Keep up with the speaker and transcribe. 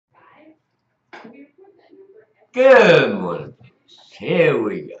Good morning. Here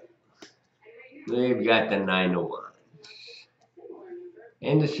we go. We've got the nine of wands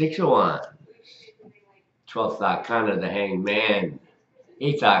and the six of wands. 12th arcana, the hanged man.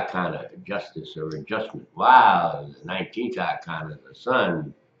 8th arcana, justice or adjustment. Wow. The 19th arcana, the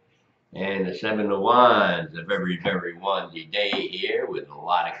sun. And the seven of wands, a very, very wandy day here with a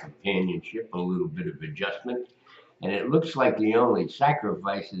lot of companionship, a little bit of adjustment. And it looks like the only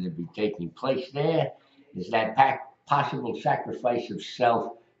sacrifice that would be taking place there is that possible sacrifice of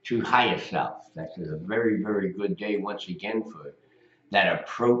self to higher self. That's a very, very good day once again for that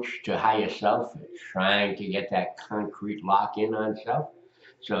approach to higher self, trying to get that concrete lock in on self.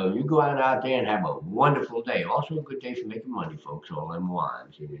 So you go out there and have a wonderful day. Also a good day for making money, folks, all in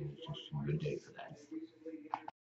wands. I mean, it's just a good day for that.